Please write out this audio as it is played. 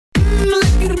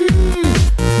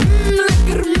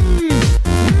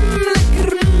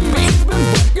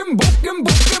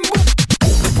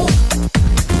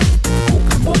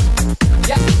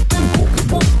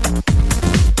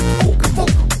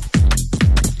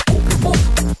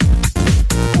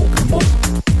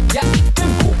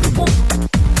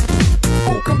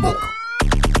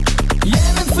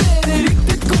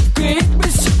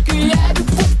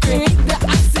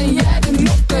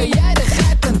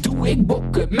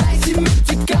Meisje met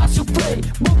je kaassoufflé,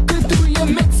 bokken doe je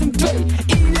met z'n twee.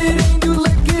 Iedereen doet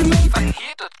lekker mee. Van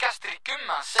hier tot Castricum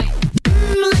aan zee.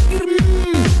 Lekker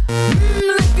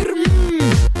lekker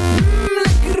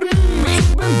lekker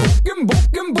ik ben bokken,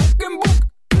 bokken, bokken, bok.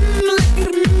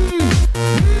 Lekker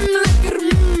lekker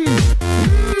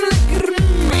lekker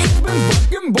ik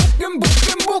ben bokken, bokken,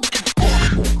 bokken, bok.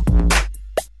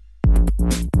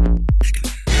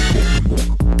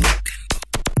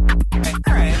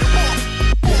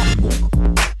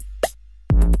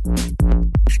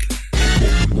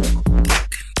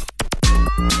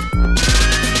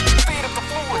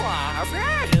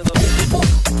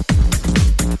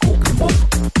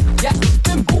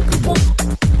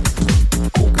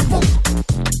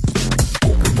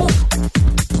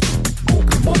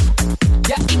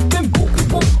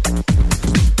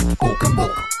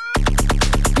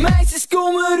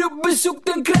 Bezoek,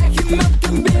 dan krijg je melk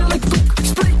en billenkoek.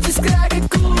 Splitjes krijgen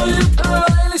kolen, een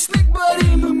hele snackbar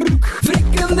in mijn broek.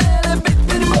 Frikandellen,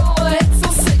 bitterballen, het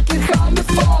zal zeker gaan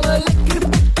bevallen. Lekker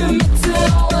boeken met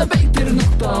z'n allen, beter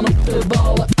nog dan op de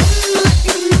ballen.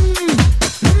 Lekker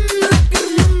lekker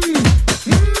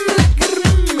lekker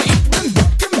ik ben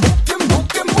bokken, bokken,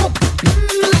 bokken, bok.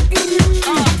 Lekker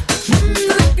lekker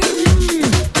lekker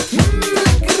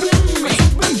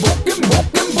ik ben bokken,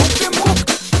 bokken, bokken, bok.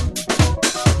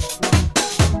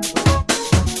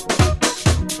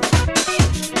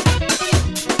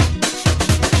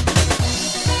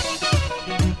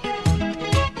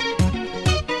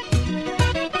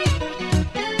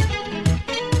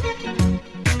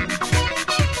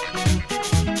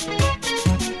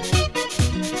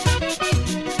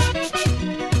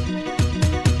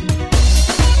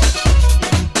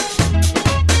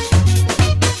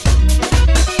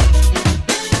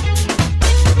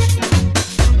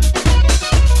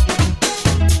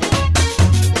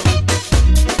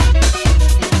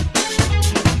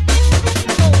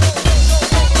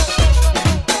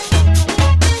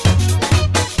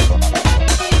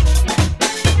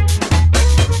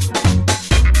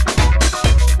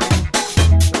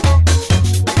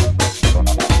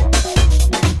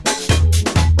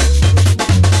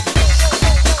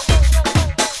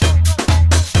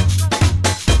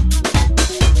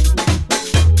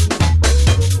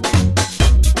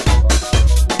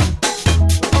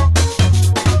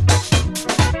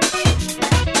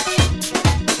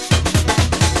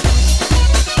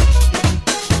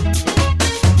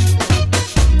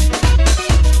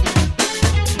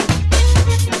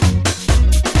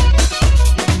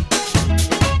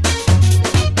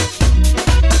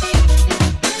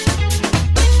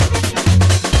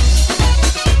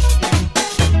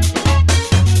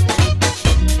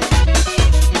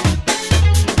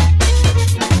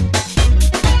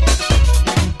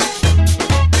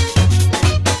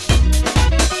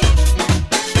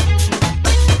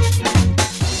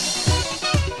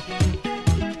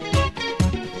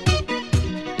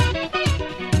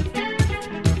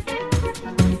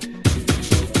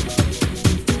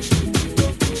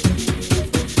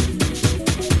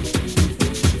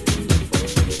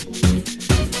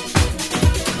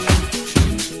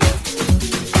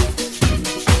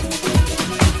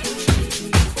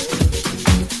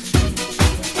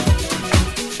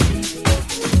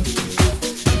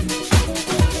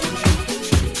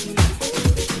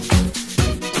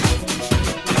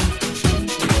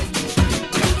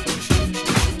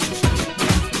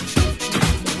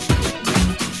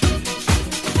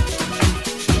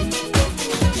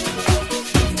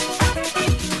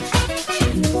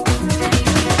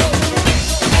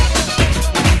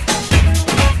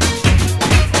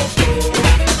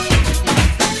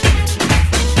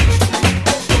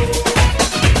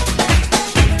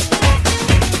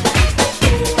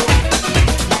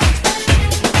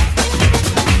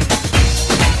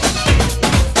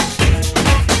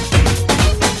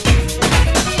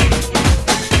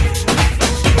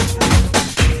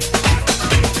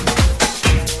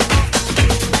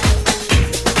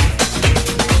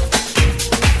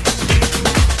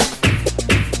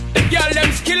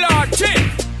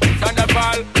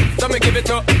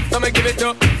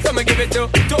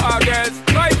 To our girls,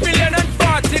 5 million and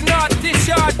 40 naughty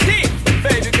shorty.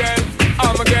 Baby girl,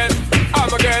 all my girls, all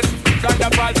my girls.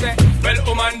 Thunderball say, well,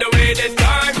 I'm on the way this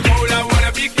time. All I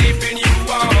wanna be keeping you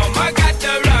warm. I got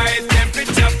the right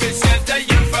temperature to shelter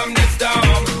you from the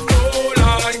storm. Hold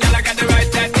on, girl, I got the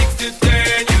right tactics to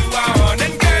turn you on.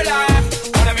 And girl, I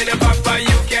wanna be the papa,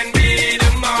 you can be the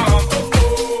mom. Oh,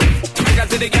 oh. You can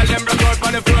see the girl them broke out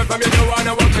on the floor. From you don't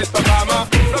wanna work with performer.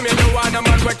 From you don't wanna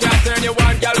man where can't turn you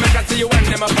on. Girl, make I see you when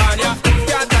them upon ya.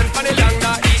 Can't stand for the long,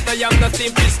 nah eat the yam, no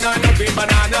steam fish, nah no green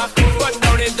banana. But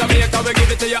down in Jamaica, we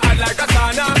give it to you hot like